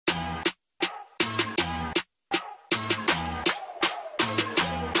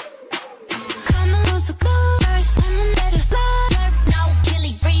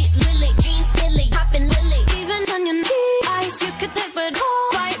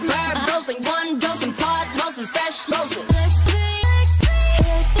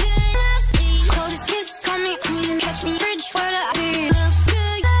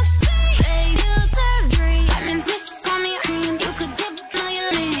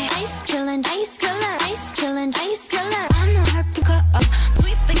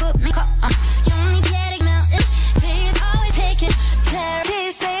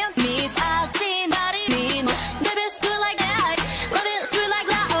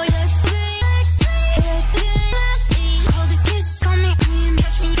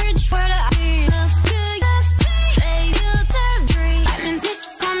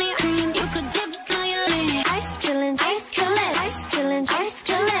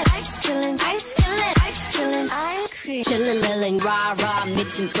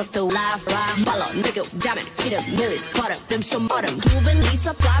미친 척도 live ride 발로 내게 담에 치는 밀리스 버터 rimsom autumn 두분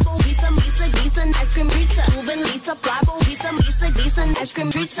리사 플라보 비사 미사 기선 아이스크림 트리트 두분 리사 플라보 비사 미사 기선 아이스크림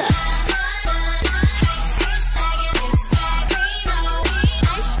트리트